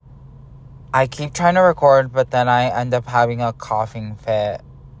I keep trying to record, but then I end up having a coughing fit.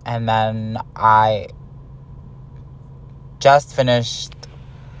 And then I just finished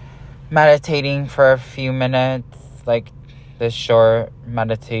meditating for a few minutes, like this short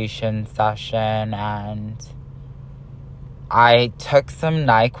meditation session, and I took some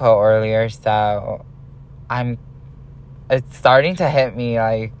NyQuil earlier, so it's starting to hit me,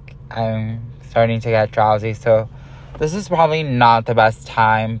 like I'm starting to get drowsy, so this is probably not the best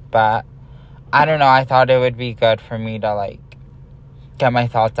time, but I don't know, I thought it would be good for me to, like, get my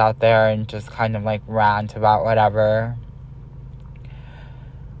thoughts out there and just kind of, like, rant about whatever.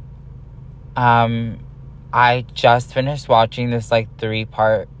 I just finished watching this, like,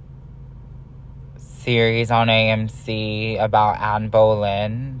 3-part series on AMC about Anne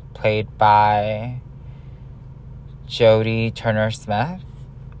Boleyn, played by Jodie Turner-Smith,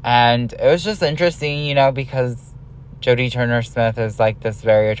 and it was just interesting, you know, because Jodie Turner-Smith is, like, this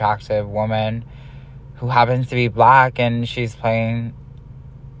very attractive woman who happens to be black, and she's playing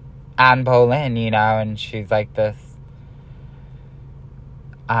Anne Boleyn, you know, and she's, like, this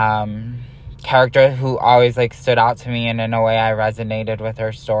character who always, like, stood out to me, and in a way I resonated with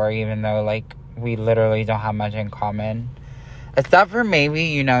her story, even though, like, we literally don't have much in common. Except for maybe,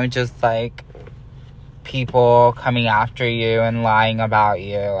 you know, just, like, people coming after you and lying about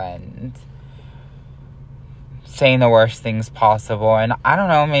you and saying the worst things possible, and I don't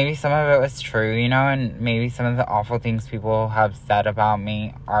know, maybe some of it was true, you know, and maybe some of the awful things people have said about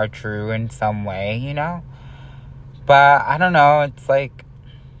me are true in some way, you know, but I don't know, it's like,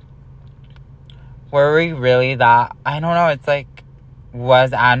 were we really that, I don't know, it's like,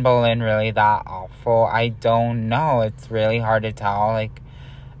 was Anne Boleyn really that awful? I don't know, it's really hard to tell, like,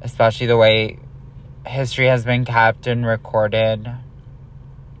 especially the way history has been kept and recorded.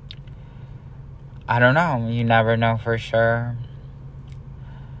 I don't know. You never know for sure.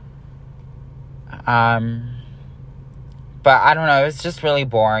 But I don't know. It was just really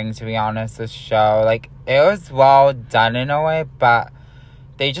boring, to be honest, this show. Like, it was well done in a way, but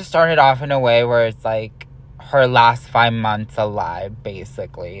they just started off in a way where it's like her last 5 months alive,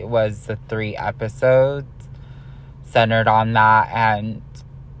 basically. It was the 3 episodes centered on that, and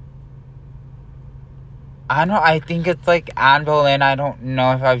I don't know, I think it's like Anne Boleyn, I don't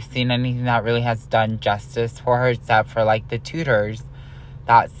know if I've seen anything that really has done justice for her, except for, like, The Tudors,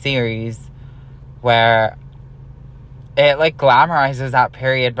 that series, where it, like, glamorizes that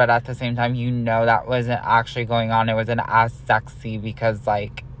period, but at the same time, you know that wasn't actually going on. It wasn't as sexy because,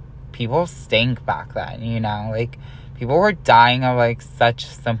 like, people stink back then, you know? Like, people were dying of, like, such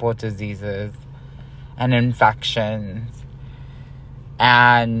simple diseases and infections.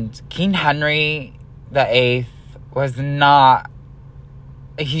 And King Henry the 8th was not,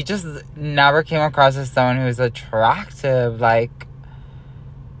 he just never came across as someone who was attractive, like,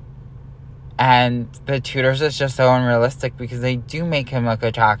 and the Tudors is just so unrealistic because they do make him look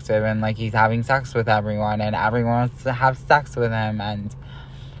attractive, and, like, he's having sex with everyone, and everyone wants to have sex with him, and,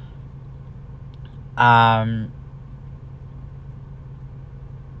 I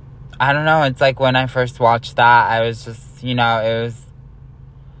don't know, it's like, when I first watched that, I was just, you know, it was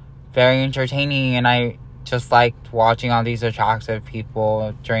very entertaining, and I just liked watching all these attractive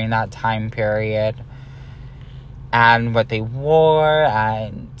people during that time period, and what they wore,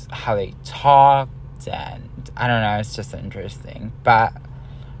 and how they talked, and I don't know, it's just interesting. But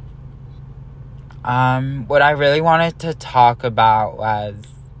what I really wanted to talk about was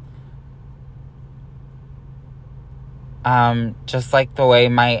just, like, the way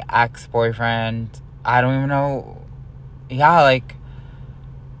my ex-boyfriend, I don't even know, yeah, like,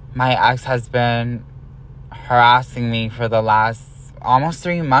 my ex has been harassing me for the last almost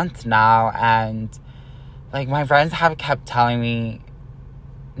 3 months now, and, like, my friends have kept telling me,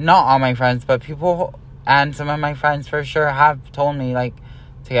 not all my friends, but people, and some of my friends for sure have told me, like,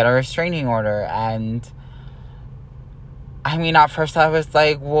 to get a restraining order, and, I mean, at first I was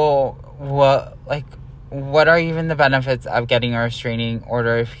like, well, what are even the benefits of getting a restraining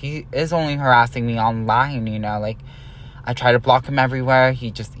order if he is only harassing me online, you know, like, I try to block him everywhere.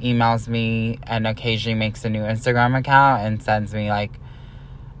 He just emails me and occasionally makes a new Instagram account and sends me, like,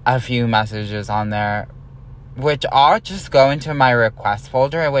 a few messages on there, which all just go into my request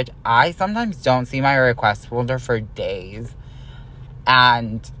folder, which I sometimes don't see my request folder for days.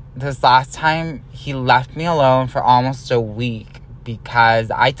 And this last time, he left me alone for almost a week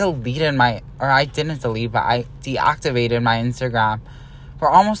because I didn't delete, but I deactivated my Instagram for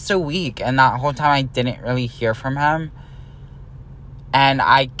almost a week. And that whole time, I didn't really hear from him. And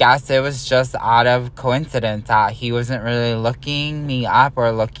I guess it was just out of coincidence that he wasn't really looking me up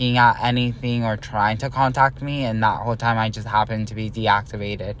or looking at anything or trying to contact me. And that whole time I just happened to be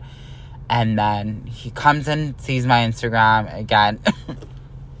deactivated. And then he comes and sees my Instagram again.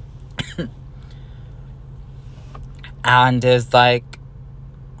 And is like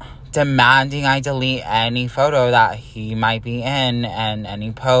demanding I delete any photo that he might be in and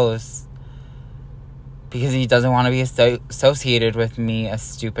any posts, because he doesn't want to be associated with me, a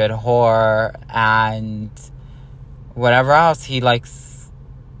stupid whore, and whatever else he likes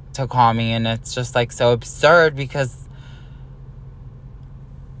to call me. And it's just like so absurd, because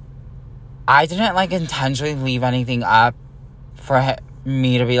I didn't like intentionally leave anything up for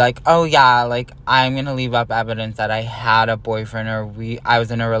me to be like, oh yeah, like I'm gonna leave up evidence that I had a boyfriend or I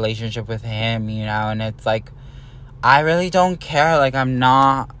was in a relationship with him, you know. And it's like, I really don't care. Like I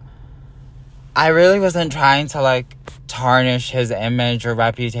really wasn't trying to like tarnish his image or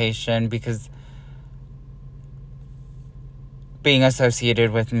reputation, because being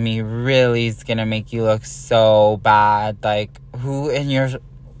associated with me really is gonna make you look so bad. Like, who in your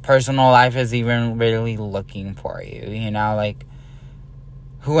personal life is even really looking for you, you know? Like,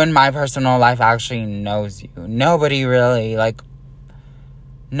 who in my personal life actually knows you? Nobody really. Like,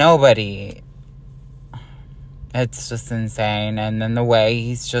 nobody. It's just insane. And then the way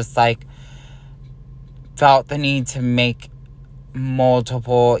he's just like felt the need to make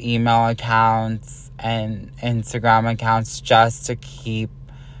multiple email accounts and Instagram accounts just to keep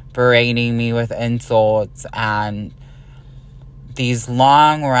berating me with insults and these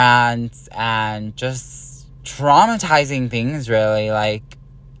long rants and just traumatizing things, really, like,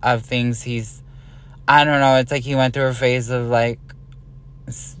 of things I don't know, it's like he went through a phase of, like,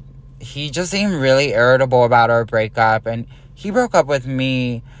 he just seemed really irritable about our breakup, and he broke up with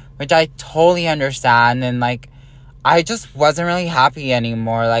me, which I totally understand, and, like, I just wasn't really happy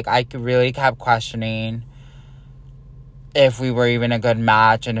anymore. Like, I really kept questioning if we were even a good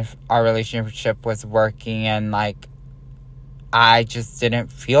match and if our relationship was working, and, like, I just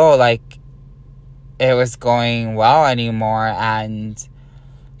didn't feel like it was going well anymore. And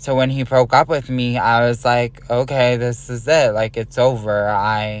so when he broke up with me, I was like, okay, this is it. Like, it's over.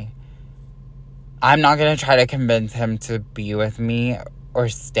 I'm not going to try to convince him to be with me or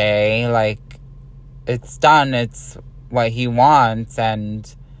stay. Like, it's done. It's what he wants,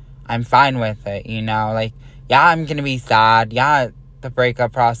 and I'm fine with it, you know? Like, yeah, I'm going to be sad. Yeah, the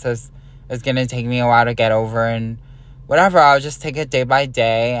breakup process is going to take me a while to get over, and whatever, I'll just take it day by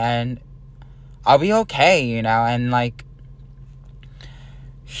day, and I'll be okay, you know? And, like,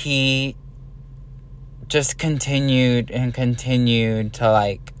 he just continued to,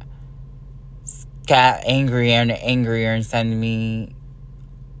 like, get angrier and angrier and send me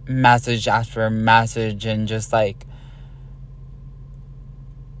message after message, and just, like,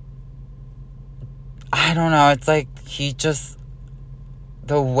 I don't know, it's like he just,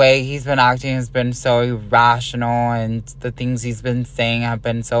 the way he's been acting has been so irrational, and the things he's been saying have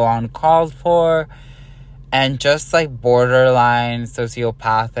been so uncalled for, and just, like, borderline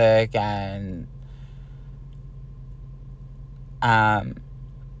sociopathic and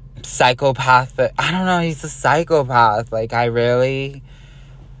psychopathic. I don't know, he's a psychopath. Like, I really,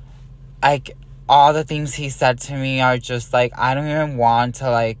 like, all the things he said to me are just, like, I don't even want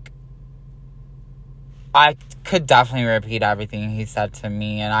to, like, I could definitely repeat everything he said to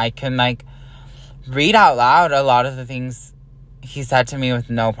me, and I can, like, read out loud a lot of the things he said to me with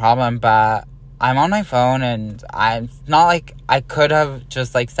no problem, but I'm on my phone, and it's not like I could have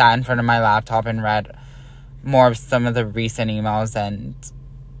just, like, sat in front of my laptop and read more of some of the recent emails and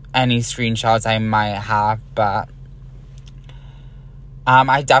any screenshots I might have, but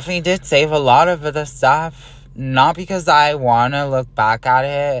I definitely did save a lot of the stuff, not because I want to look back at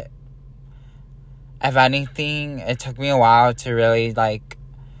it. If anything, it took me a while to really, like,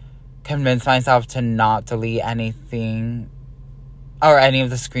 convince myself to not delete anything or any of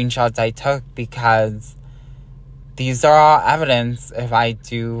the screenshots I took, because these are all evidence if I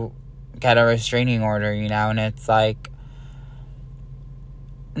do get a restraining order, you know? And it's like,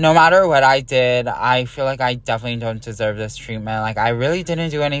 no matter what I did, I feel like I definitely don't deserve this treatment. Like, I really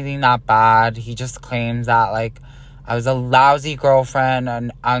didn't do anything that bad. He just claims that, like, I was a lousy girlfriend,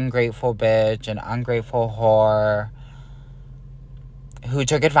 an ungrateful bitch, an ungrateful whore who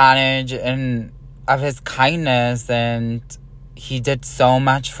took advantage of his kindness, and he did so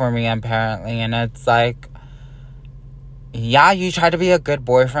much for me, apparently. And it's like, yeah, you tried to be a good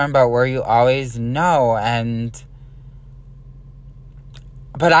boyfriend, but were you always? No.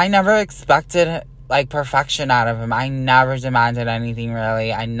 But I never expected, like, perfection out of him. I never demanded anything,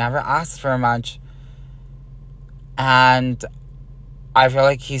 really. I never asked for much. And I feel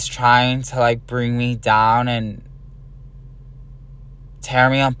like he's trying to, like, bring me down and tear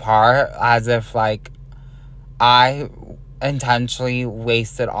me apart, as if, like, I intentionally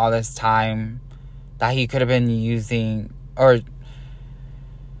wasted all this time that he could have been using, or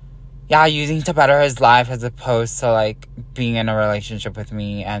using to better his life, as opposed to, like, being in a relationship with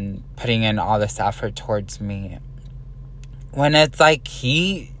me and putting in all this effort towards me. When it's like,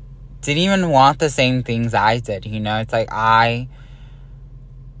 he didn't even want the same things I did, you know? It's like, I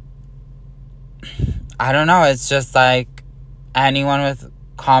don't know, it's just like, anyone with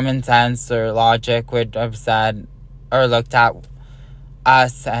common sense or logic would have said, or looked at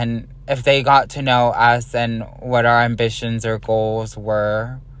us, and if they got to know us and what our ambitions or goals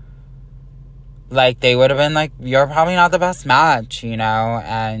were, like, they would have been like, you're probably not the best match, you know?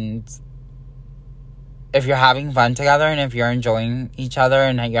 And if you're having fun together and if you're enjoying each other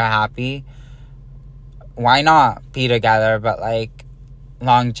and you're happy, why not be together? But, like,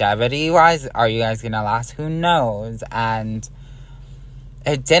 longevity-wise, are you guys gonna last? Who knows? And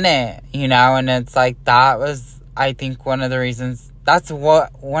it didn't, you know? And it's like, that was, I think, one of the reasons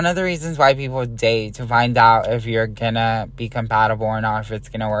why people date, to find out if you're gonna be compatible or not, if it's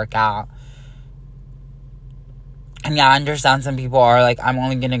gonna work out. And I understand some people are like, I'm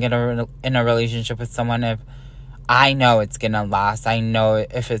only gonna get in a relationship with someone if I know it's gonna last. I know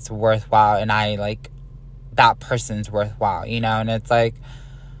if it's worthwhile, and I, like, that person's worthwhile, you know? And it's like,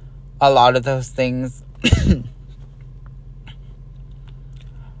 a lot of those things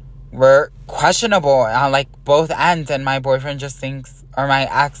were questionable on, like, both ends. And my boyfriend just thinks, or my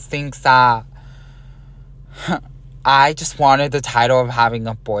ex thinks, that I just wanted the title of having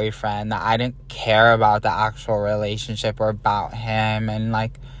a boyfriend, that I didn't care about the actual relationship or about him. And,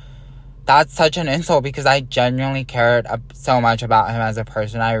 like, that's such an insult, because I genuinely cared so much about him as a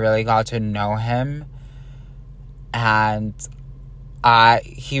person. I really got to know him, and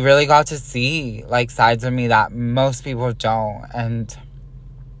he really got to see, like, sides of me that most people don't. And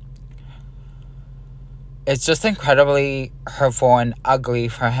it's just incredibly hurtful and ugly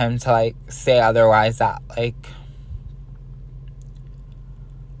for him to, like, say otherwise, that, like,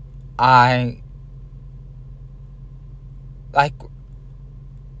 I, like,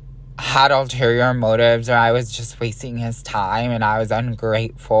 had ulterior motives, or I was just wasting his time, and I was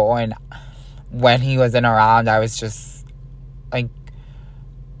ungrateful. And when he wasn't around, I was just, like,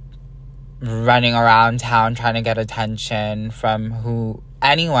 running around town trying to get attention from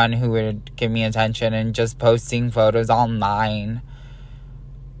anyone who would give me attention, and just posting photos online,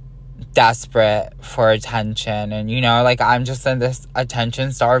 desperate for attention. And, you know, like, I'm just in this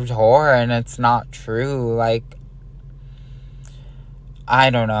attention-starved whore, and it's not true. Like, I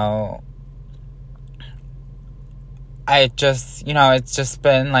don't know. It's just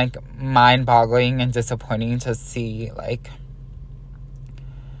been, like, mind-boggling and disappointing to see, like,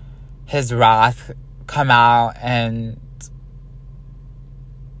 his wrath come out, and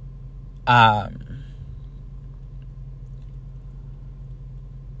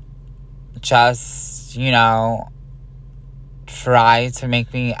just, you know, try to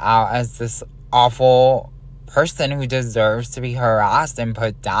make me out as this awful person who deserves to be harassed and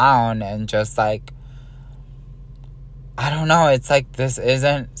put down. And just, like, I don't know, it's like, this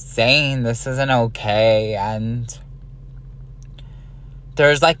isn't sane, this isn't okay. And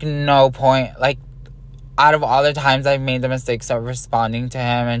there's, like, no point, like, out of all the times I've made the mistakes of responding to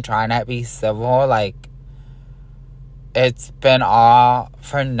him and trying to be civil, like, it's been all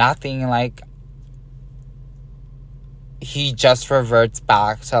for nothing. Like, he just reverts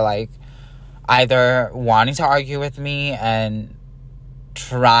back to, like, either wanting to argue with me and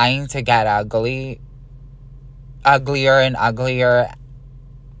trying to get uglier and uglier,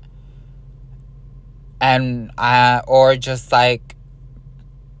 and or just, like,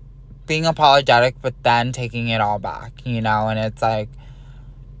 being apologetic but then taking it all back, you know? And it's like,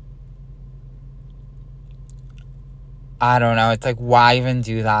 I don't know, it's like, why even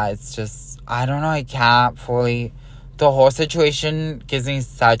do that? It's just, I don't know, I can't fully, the whole situation gives me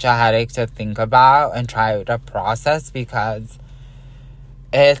such a headache to think about and try to process, because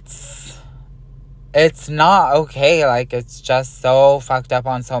it's not okay. Like, it's just so fucked up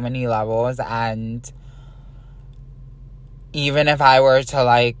on so many levels. And even if I were to,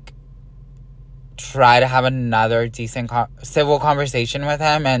 like, try to have another decent civil conversation with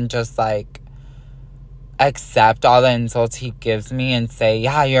him and just, like, accept all the insults he gives me and say,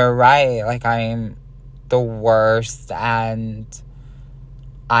 yeah, you're right, like, I'm the worst and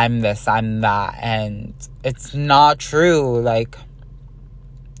I'm this, I'm that, and it's not true. Like,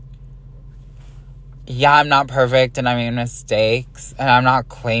 yeah, I'm not perfect and I made mistakes, and I'm not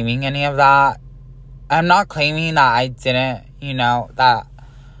claiming any of that. I'm not claiming that I didn't, you know, that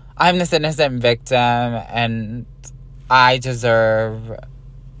I'm this innocent victim and I deserve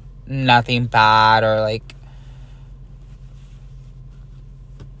nothing bad, or, like,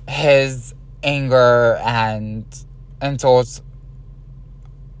 his anger and insults,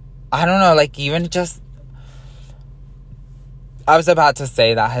 I don't know, like, even just, I was about to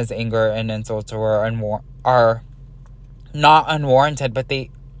say that his anger and insults are not unwarranted, but they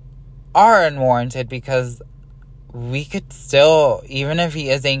are unwarranted, because we could still, even if he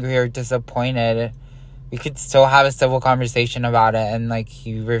is angry or disappointed, we could still have a civil conversation about it, and, like,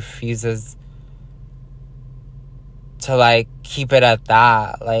 he refuses to, like, keep it at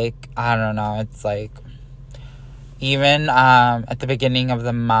that. Like, I don't know, it's like, even at the beginning of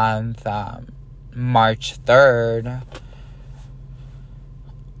the month, March 3rd,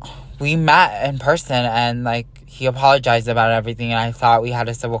 we met in person, and, like, he apologized about everything, and I thought we had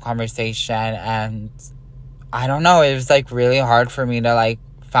a civil conversation, and I don't know, it was, like, really hard for me to, like,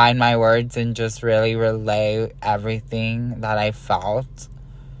 find my words and just really relay everything that I felt.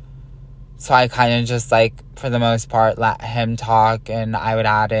 So I kind of just, like, for the most part, let him talk, and I would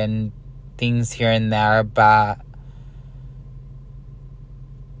add in things here and there, but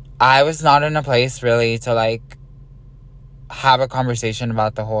I was not in a place really to, like, have a conversation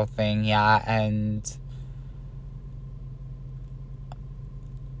about the whole thing yet, and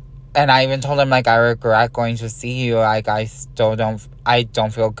I even told him, like, I regret going to see you, like, I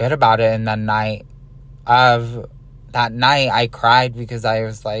don't feel good about it, and that night I cried because I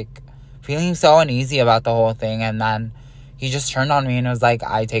was, like, feeling so uneasy about the whole thing, and then he just turned on me and was like,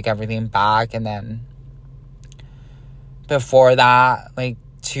 I take everything back, and then before that, like,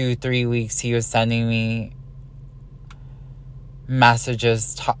 2-3 weeks, he was sending me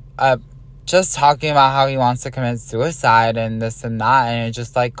messages just talking about how he wants to commit suicide and this and that, and it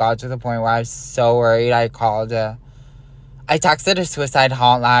just, like, got to the point where I was so worried. I texted a suicide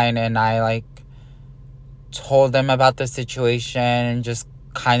hotline, and I, like, told them about the situation and just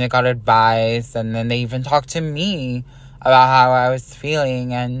kind of got advice, and then they even talked to me about how I was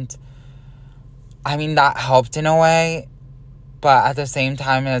feeling, and I mean, that helped in a way, but at the same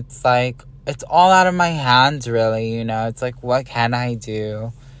time, it's like, it's all out of my hands, really, you know. It's like, what can I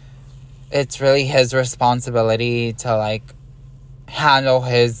do? It's really his responsibility to, like, handle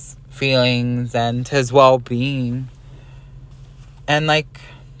his feelings and his well-being. And, like,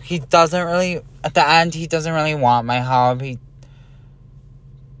 he doesn't really, at the end, he doesn't really want my help. He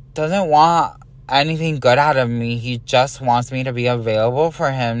doesn't want anything good out of me. He just wants me to be available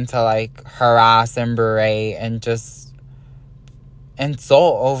for him to, like, harass and berate and just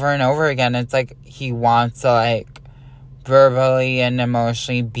insult over and over again. It's like he wants to, like, verbally and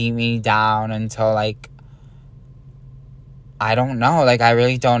emotionally beat me down until, like, I don't know, like, I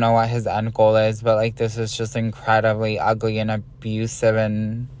really don't know what his end goal is, but, like, this is just incredibly ugly and abusive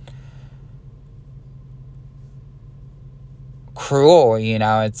and cruel, you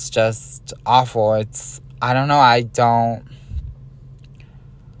know. It's just awful. I don't know,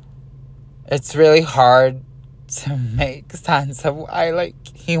 it's really hard to make sense of why, like,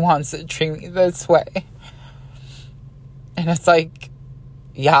 he wants to treat me this way. And it's like,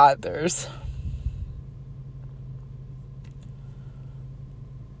 yeah, there's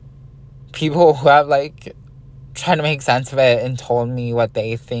people who have, like, tried to make sense of it and told me what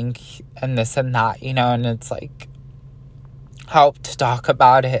they think and this and that, you know, and it's like, helped to talk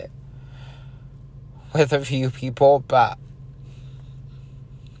about it with a few people, but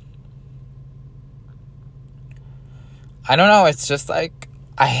I don't know, it's just like,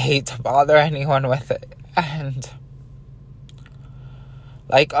 I hate to bother anyone with it, and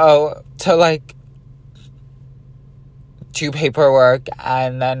like, to, like, do paperwork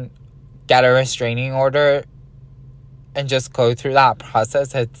and then get a restraining order and just go through that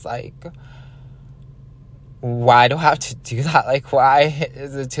process. It's like, why do I have to do that? Like, why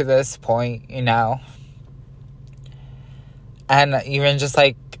is it to this point, you know? And even just,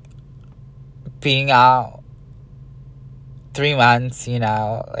 like, being out 3 months, you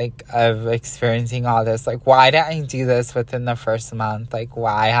know, like, of experiencing all this, like, why didn't I do this within the first month? Like,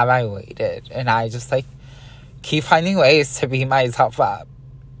 why have I waited? And I just, like, keep finding ways to beat myself up.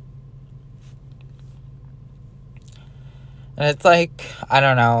 And it's like, I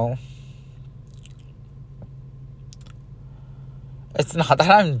don't know, it's not that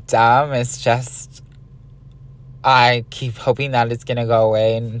I'm dumb, it's just I keep hoping that it's gonna go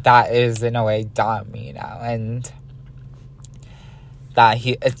away, and that is, in a way, dumb, you know, and that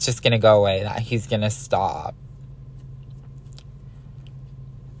it's just gonna go away, that he's gonna stop.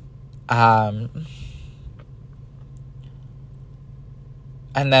 And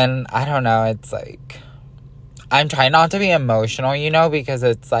then, I don't know, it's like, I'm trying not to be emotional, you know, because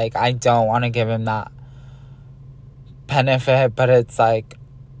it's like, I don't want to give him that benefit, but it's like,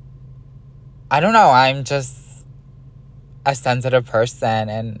 I don't know, I'm just a sensitive person,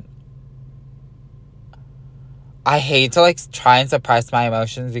 and I hate to, like, try and suppress my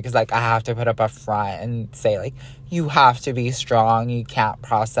emotions because, like, I have to put up a front and say, like, you have to be strong. You can't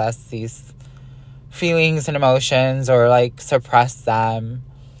process these feelings and emotions or, like, suppress them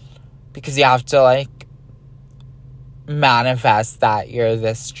because you have to, like, manifest that you're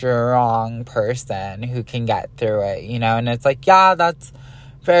this strong person who can get through it, you know? And it's like, yeah, that's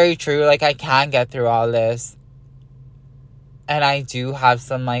very true. Like, I can get through all this. And I do have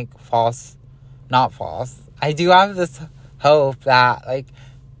some, like, I do have this hope that, like,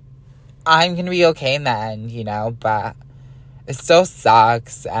 I'm gonna be okay in the end, you know? But it still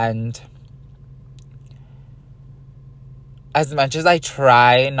sucks. And as much as I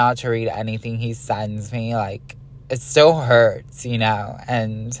try not to read anything he sends me, like, it still hurts, you know?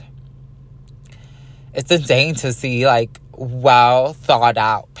 And it's insane to see, like, well thought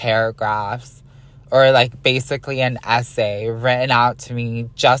out paragraphs or, like, basically an essay written out to me,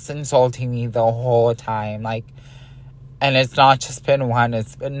 just insulting me the whole time. Like, and it's not just been one,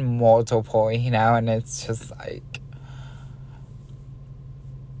 it's been multiple, you know? And it's just, like,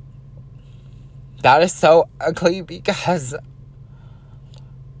 that is so ugly because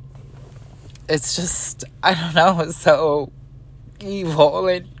it's just, I don't know, it's so evil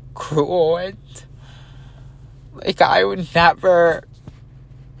and cruel. And, like, I would never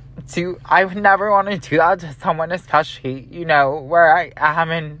want to do that to someone, especially, you know, where I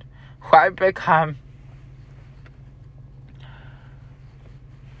am and who I've become.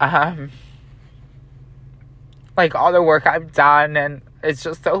 Like, all the work I've done, and it's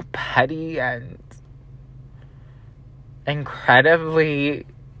just so petty and incredibly,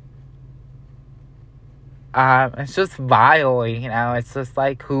 it's just vile, you know? It's just,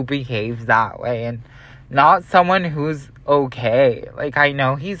 like, who behaves that way, and not someone who's okay. Like, I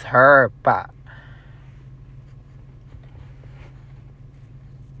know he's hurt, but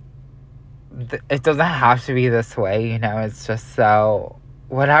it doesn't have to be this way, you know? It's just so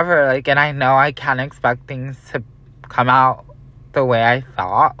whatever. Like, and I know I can't expect things to come out the way I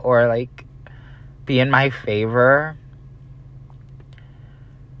thought or, like, be in my favor.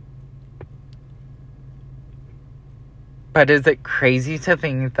 But is it crazy to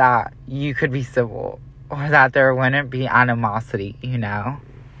think that you could be civil or that there wouldn't be animosity, you know?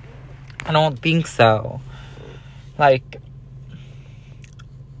 I don't think so. Like,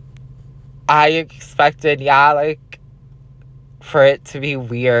 I expected, like, for it to be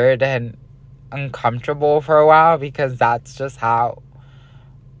weird and uncomfortable for a while because that's just how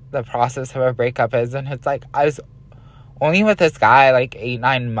the process of a breakup is. And it's like, I was only with this guy, like,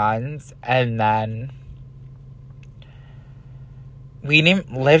 8-9 months, and then we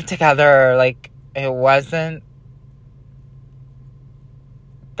didn't live together. Like, it wasn't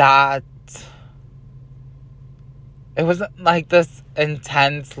that, it wasn't like this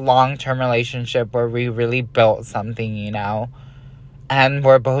intense long-term relationship where we really built something, you know? And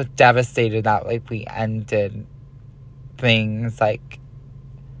we're both devastated that, like, we ended things. Like,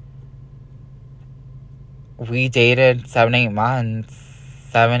 we dated 7-8 months,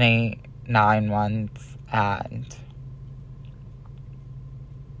 7-8-9 months, and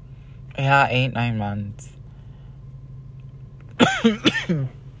yeah, 8-9 months.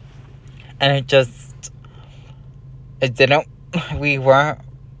 And we weren't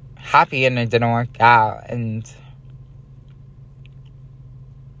happy, and it didn't work out. And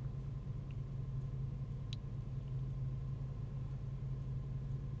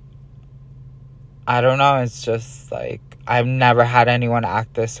I don't know, it's just, like, I've never had anyone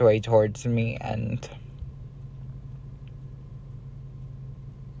act this way towards me, and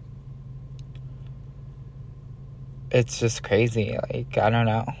it's just crazy. Like, I don't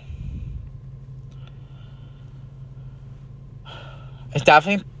know. It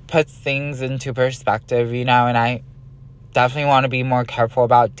definitely puts things into perspective, you know, and I definitely want to be more careful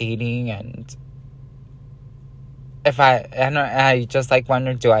about dating. And I just, like,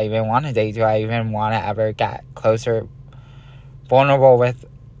 wonder, do I even want to date? Do I even want to ever get closer, vulnerable with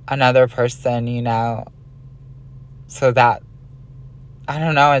another person, you know? So that, I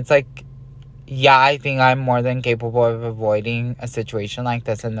don't know, it's like, yeah, I think I'm more than capable of avoiding a situation like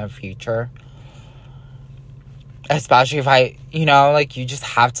this in the future. Especially if I, you know, like, you just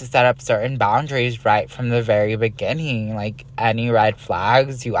have to set up certain boundaries right from the very beginning. Like, any red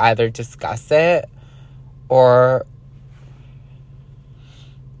flags, you either discuss it or,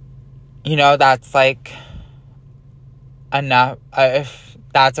 you know, that's, like, enough. If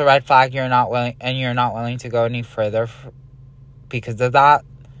that's a red flag, you're not willing to go any further because of that,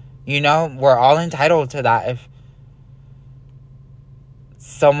 you know, we're all entitled to that. If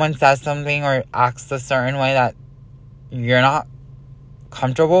someone says something or acts a certain way that you're not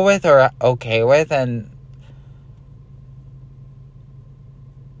comfortable with or okay with, and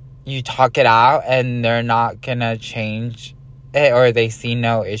you talk it out and they're not gonna change it, or they see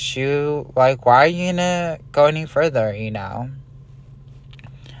no issue, like, why are you gonna go any further, you know?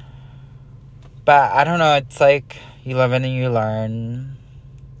 But I don't know, it's like, you live and you learn.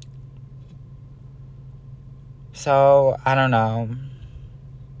 So, I don't know.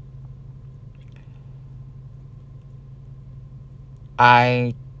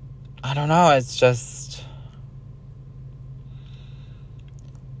 I don't know, it's just,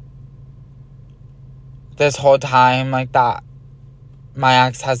 this whole time, like, that my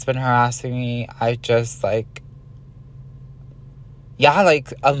ex has been harassing me, I just, like, yeah,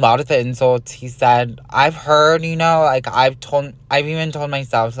 like, a lot of the insults he said, I've heard, you know, like, I've even told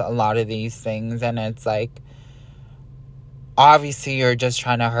myself a lot of these things, and it's like, obviously you're just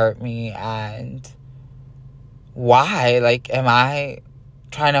trying to hurt me, and why? Like, am I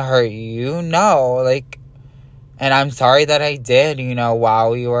trying to hurt you? No, like, and I'm sorry that I did, you know,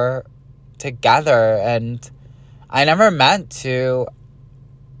 while we were together, and I never meant to,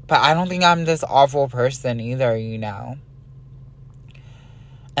 but I don't think I'm this awful person either, you know?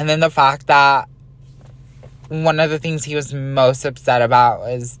 And then the fact that one of the things he was most upset about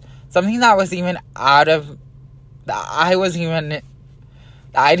was something that was even out of, I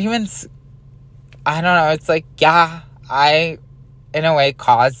don't know, it's like, yeah, I, in a way,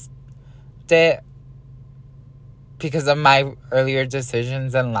 caused it because of my earlier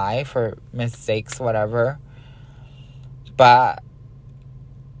decisions in life, or mistakes, whatever. But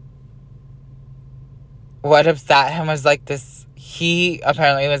what upset him was, like, this, he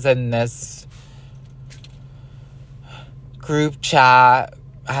apparently was in this group chat,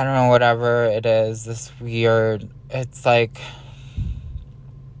 I don't know, whatever it is, this weird, it's like,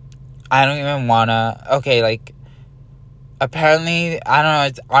 I don't even wanna, okay, like, apparently, I don't know,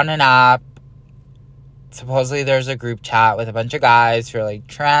 it's on an app, supposedly there's a group chat with a bunch of guys who are, like,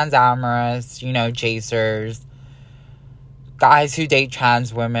 trans amorous, you know, chasers, guys who date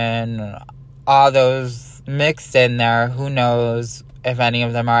trans women, all those mixed in there. Who knows if any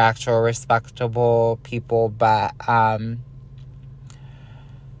of them are actual respectable people, but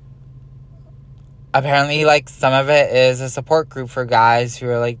apparently, like, some of it is a support group for guys who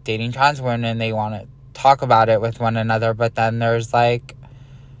are, like, dating trans women, and they want to talk about it with one another. But then there's, like,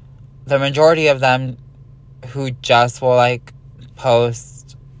 the majority of them who just will, like,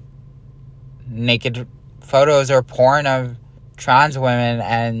 post naked photos or porn of trans women,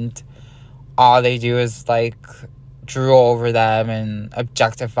 and all they do is, like, drool over them and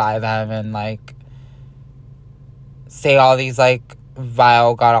objectify them and, like, say all these, like,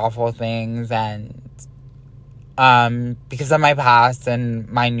 vile, god-awful things. And because of my past and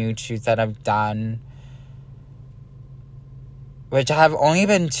my nude shoots that I've done, which have only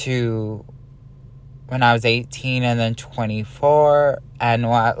been 2, when I was 18 and then 24, and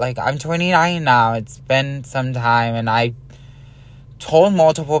I'm 29 now. It's been some time, and I told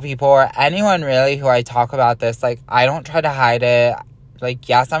multiple people, or anyone really who I talk about this, like, I don't try to hide it. Like,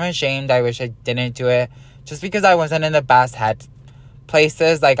 yes, I'm ashamed, I wish I didn't do it, just because I wasn't in the best head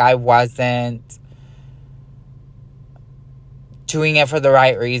places. Like, I wasn't doing it for the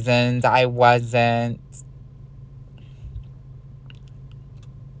right reasons. I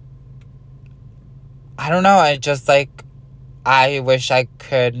don't know, I just, like, I wish I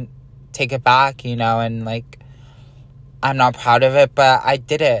could take it back, you know, and, like, I'm not proud of it, but I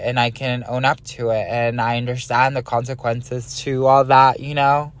did it, and I can own up to it, and I understand the consequences to all that, you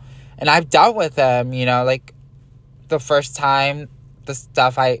know, and I've dealt with them, you know, like, the first time, the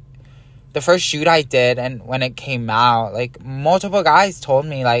first shoot I did, and when it came out, like, multiple guys told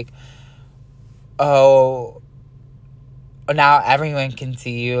me, like, oh, now everyone can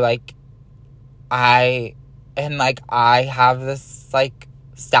see you, like, I have this, like,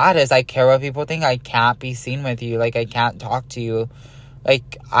 status, I care what people think, I can't be seen with you, like, I can't talk to you,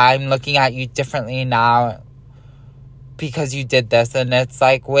 like, I'm looking at you differently now because you did this. And it's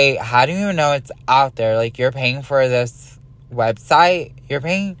like, wait, how do you know it's out there? Like, you're paying for this website, you're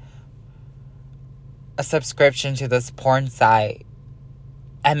paying a subscription to this porn site,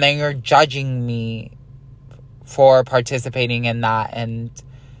 and then you're judging me for participating in that and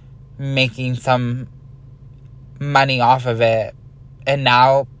making some money off of it. And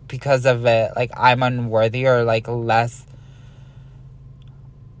now, because of it, like, I'm unworthy, or, like, less,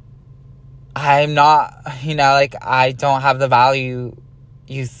 I'm not, you know, like, I don't have the value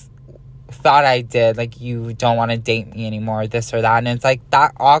you thought I did. Like, you don't want to date me anymore, this or that. And it's like,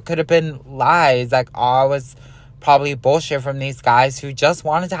 that all could have been lies. Like, all was probably bullshit from these guys who just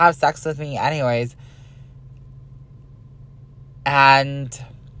wanted to have sex with me anyways. And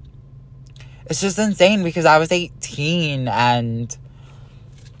it's just insane, because I was 18, and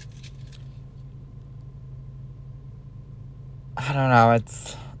I don't know,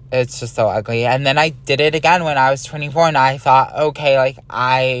 it's just so ugly. And then I did it again when I was 24, and I thought, okay, like,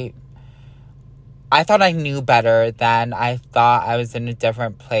 I thought I knew better then. I thought I was in a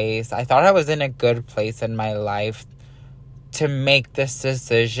different place. I thought I was in a good place in my life to make this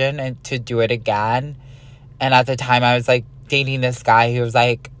decision and to do it again. And at the time, I was, like, dating this guy who was,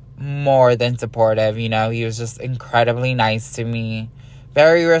 like, more than supportive, you know? He was just incredibly nice to me.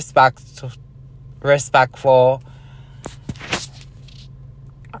 Very respectful.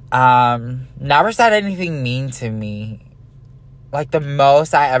 Never said anything mean to me. Like, the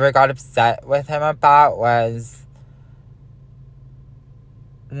most I ever got upset with him about was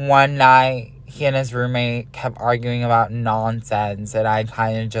one night he and his roommate kept arguing about nonsense, and I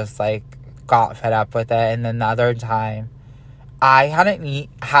kind of just, like, got fed up with it. And then the other time, I hadn't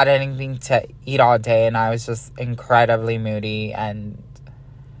had anything to eat all day, and I was just incredibly moody and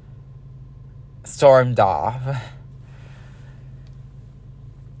stormed off.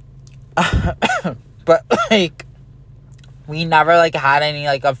 But, like, we never, like, had any,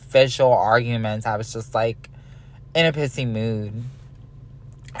 like, official arguments. I was just, like, in a pissy mood.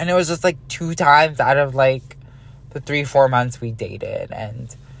 And it was just, like, 2 times out of, like, the 3-4 months we dated.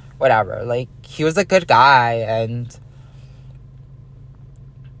 And whatever. Like, he was a good guy. And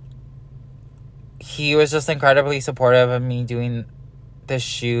he was just incredibly supportive of me doing this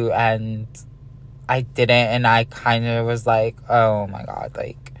shoot. And I didn't. And I kind of was like, oh, my God.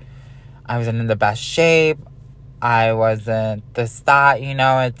 Like, I wasn't in the best shape. I wasn't this, that, you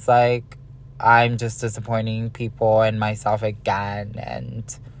know, it's like, I'm just disappointing people and myself again, and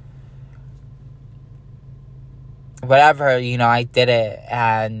whatever, you know, I did it,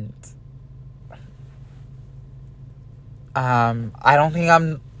 and, I don't think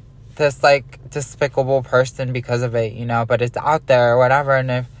I'm this, like, despicable person because of it, you know, but it's out there or whatever, and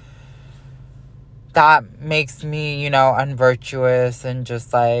if that makes me, you know, unvirtuous and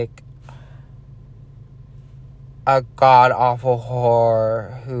just, like, a god-awful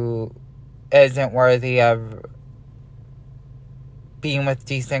whore who isn't worthy of being with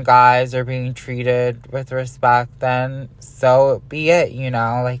decent guys or being treated with respect, then so be it, you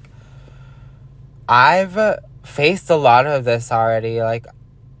know? Like, I've faced a lot of this already. Like,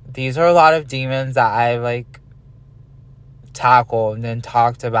 these are a lot of demons that I've, like, tackled and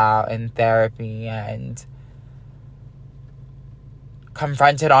talked about in therapy and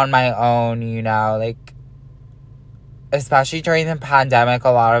confronted on my own, you know? Like, especially during the pandemic, a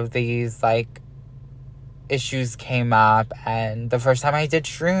lot of these, like, issues came up. And the first time I did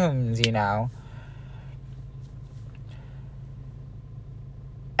shrooms, you know.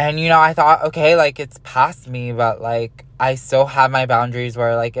 And, you know, I thought, okay, like, it's past me. But, like, I still have my boundaries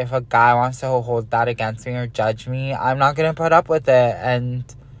where, like, if a guy wants to hold that against me or judge me, I'm not going to put up with it. And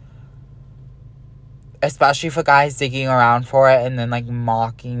especially if a guy's digging around for it and then, like,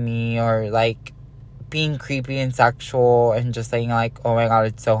 mocking me or, like, being creepy and sexual and just saying, like, oh my God,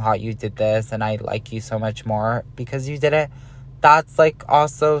 it's so hot you did this and I like you so much more because you did it. That's, like,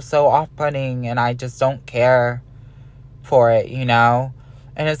 also so off-putting, and I just don't care for it, you know?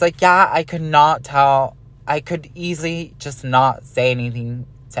 And it's like, yeah, I could easily just not say anything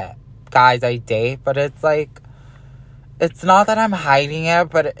to guys I date, but it's like, it's not that I'm hiding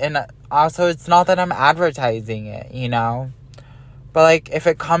it, and also it's not that I'm advertising it, you know? But, like, if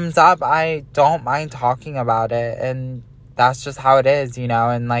it comes up, I don't mind talking about it. And that's just how it is, you know?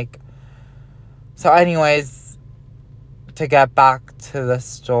 And, like, so anyways, to get back to the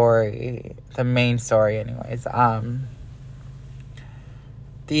story, the main story anyways,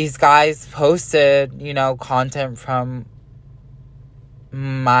 these guys posted, you know, content from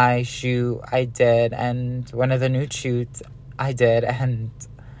my shoot I did and one of the nude shoots I did, and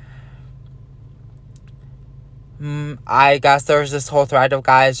I guess there was this whole thread of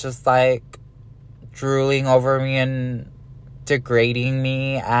guys just, like, drooling over me and degrading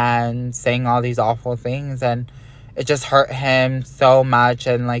me and saying all these awful things, and it just hurt him so much,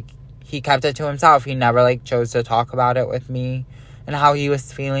 and, like, he kept it to himself. He never, like, chose to talk about it with me and how he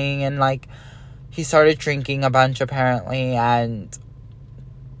was feeling, and, like, he started drinking a bunch, apparently,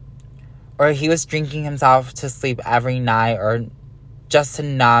 or he was drinking himself to sleep every night, or just to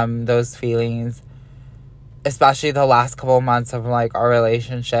numb those feelings, especially the last couple of months of, like, our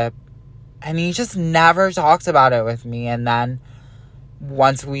relationship. And he just never talked about it with me. And then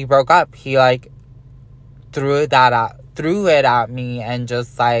once we broke up, he, like, threw it at me and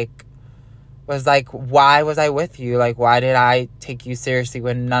just, like, was like, why was I with you? Like, why did I take you seriously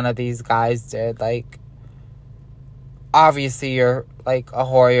when none of these guys did? Like, obviously you're, like, a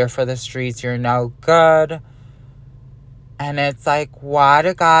whore, you're for the streets, you're no good. And it's like, why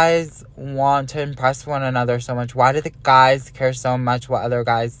do guys want to impress one another so much? Why do the guys care so much what other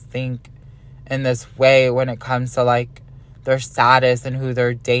guys think in this way when it comes to, like, their status and who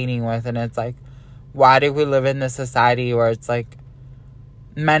they're dating with? And it's like, why do we live in this society where it's like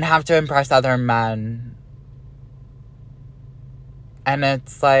men have to impress other men? And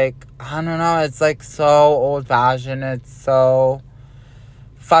it's like, I don't know, it's like so old-fashioned. It's so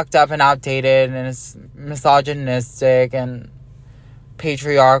fucked up and outdated, and it's misogynistic and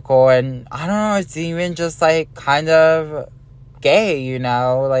patriarchal, and I don't know, it's even just like kind of gay, you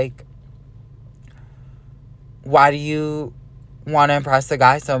know? Like, why do you want to impress the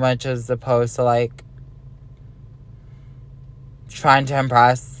guy so much as opposed to, like, trying to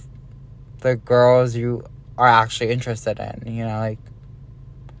impress the girls you are actually interested in, you know? Like,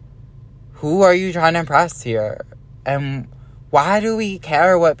 who are you trying to impress here? And why do we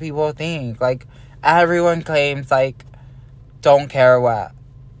care what people think? Like, everyone claims, like, don't care what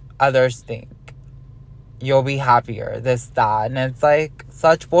others think. You'll be happier, this, that. And it's, like,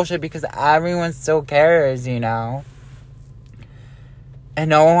 such bullshit because everyone still cares, you know? And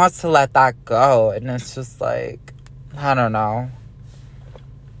no one wants to let that go. And it's just, like, I don't know.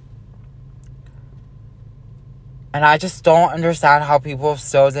 And I just don't understand how people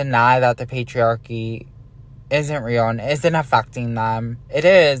still deny that the patriarchy isn't real and isn't affecting them. It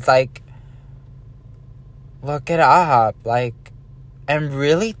is. Like, look it up. Like, and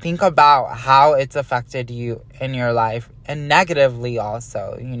really think about how it's affected you in your life. And negatively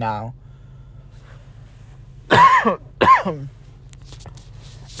also, you know.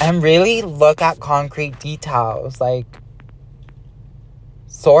 And really look at concrete details. Like,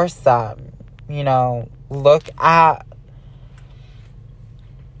 source them. You know, look at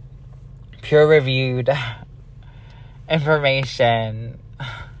peer-reviewed information.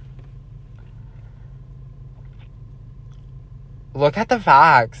 Look at the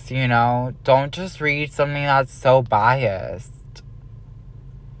facts, you know. Don't just read something that's so biased.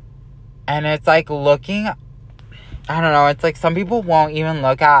 And it's like looking, I don't know, it's like some people won't even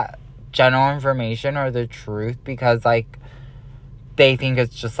look at general information or the truth because, like, they think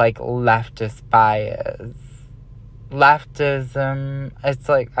it's just, like, leftist bias. Leftism, it's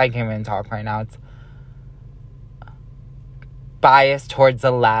like, I can't even talk right now. It's bias towards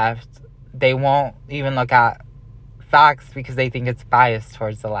the left. They won't even look at facts because they think it's biased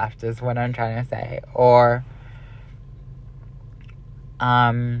towards the left is what I'm trying to say. Or,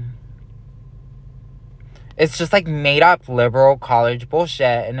 it's just, like, made up liberal college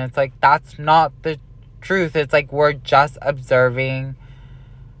bullshit. And it's like, that's not the truth. It's like, we're just observing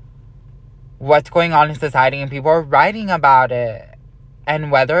what's going on in society and people are writing about it.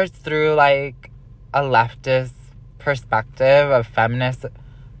 And whether it's through, like, a leftist perspective, a feminist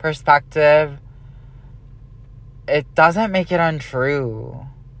perspective, it doesn't make it untrue.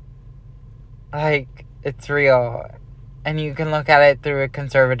 Like, it's real. And you can look at it through a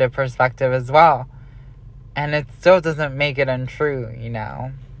conservative perspective as well. And it still doesn't make it untrue, you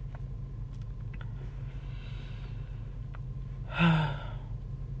know?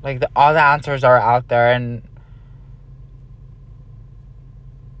 Like, all the answers are out there, and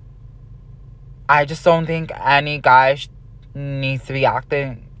I just don't think any guy needs to be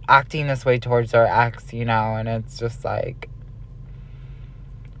acting this way towards their ex, you know? And it's just like,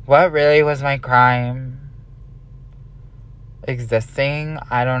 what really was my crime? Existing?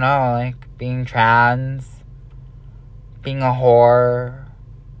 I don't know, like, being trans, being a whore,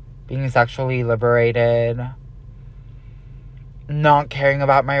 being sexually liberated, not caring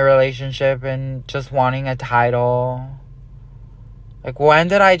about my relationship and just wanting a title. Like, when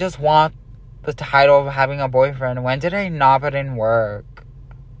did I just want the title of having a boyfriend? When did I not put in work?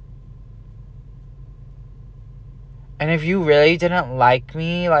 And if you really didn't like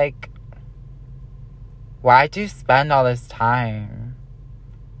me, like, why'd you spend all this time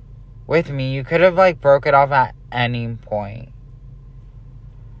with me? You could have, like, broke it off at any point.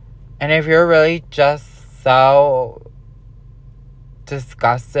 And if you're really just so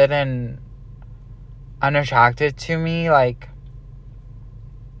disgusted and unattracted to me, like,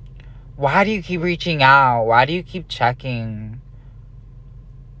 why do you keep reaching out? Why do you keep checking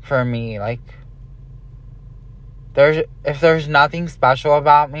for me? Like, if there's nothing special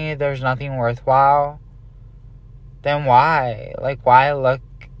about me, there's nothing worthwhile, then why? Like, why look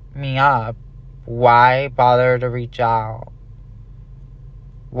me up? Why bother to reach out?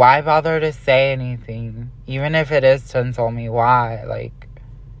 Why bother to say anything? Even if it is to insult me, why? Like,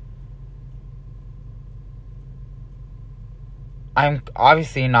 I'm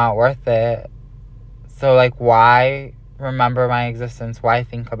obviously not worth it. So, like, why remember my existence? Why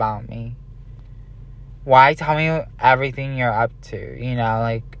think about me? why tell me everything you're up to, you know?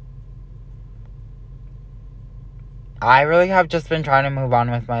 Like, I really have just been trying to move on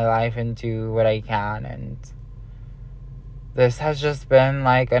with my life and do what I can, and this has just been,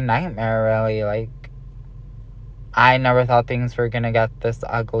 like, a nightmare, really. Like, I never thought things were gonna get this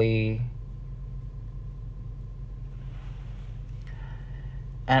ugly.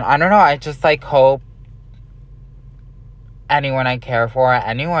 And I don't know, I just, like, hope anyone I care for,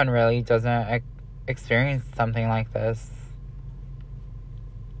 anyone really, doesn't experience something like this.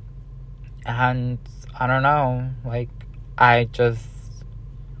 And I don't know, like, I just,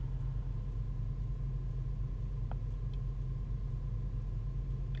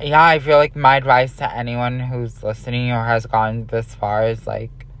 yeah, I feel like my advice to anyone who's listening or has gone this far is,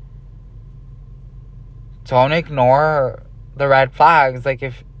 like, don't ignore the red flags. Like,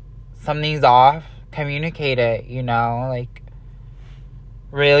 if something's off, communicate it, you know? Like,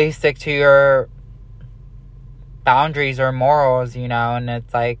 really stick to your boundaries or morals, you know? And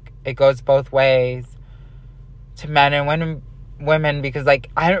it's, like, it goes both ways to men and women, because, like,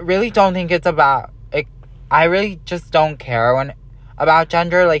 I really don't think it's about, like, I really just don't care about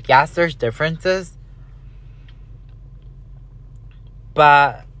gender. Like, yes, there's differences,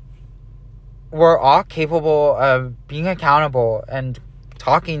 but we're all capable of being accountable and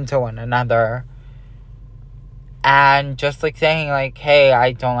talking to one another, and just, like, saying, like, hey,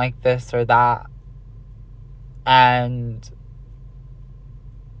 I don't like this or that. And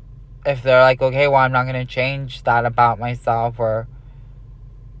if they're like, okay, well, I'm not going to change that about myself, or,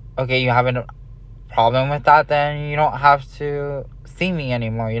 okay, you have a problem with that, then you don't have to see me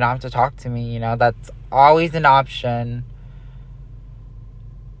anymore. You don't have to talk to me, you know? That's always an option.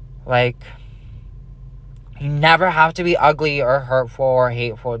 Like, you never have to be ugly or hurtful or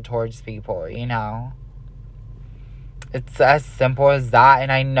hateful towards people, you know? It's as simple as that.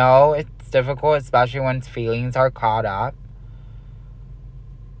 And I know it's difficult, especially once feelings are caught up.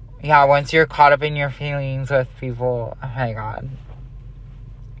 Yeah, once you're caught up in your feelings with people, oh my God.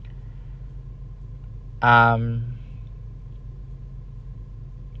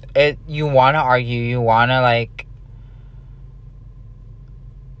 You want to argue, you want to, like,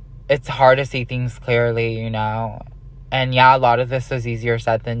 it's hard to see things clearly, you know? And yeah, a lot of this is easier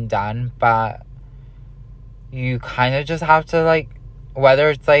said than done, but you kind of just have to, like, whether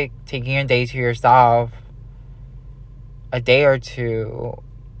it's, like, taking a day to yourself, a day or two,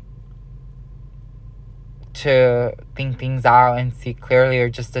 to think things out and see clearly, or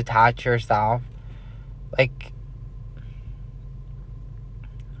just detach yourself. Like,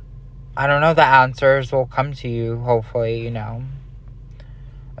 I don't know, the answers will come to you, hopefully, you know?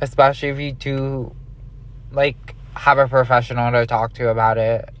 Especially if you do, like, have a professional to talk to about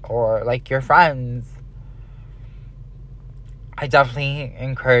it, or, like, your friends. I definitely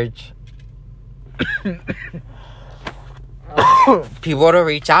encourage people to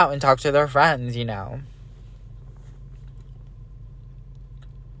reach out and talk to their friends, you know?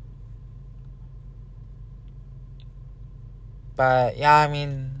 But, yeah, I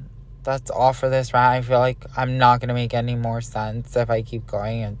mean, that's all for this rant. I feel like I'm not going to make any more sense if I keep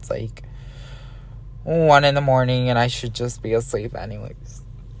going. It's, like, 1 a.m, and I should just be asleep anyways.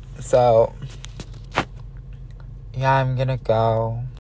 So, yeah, I'm going to go.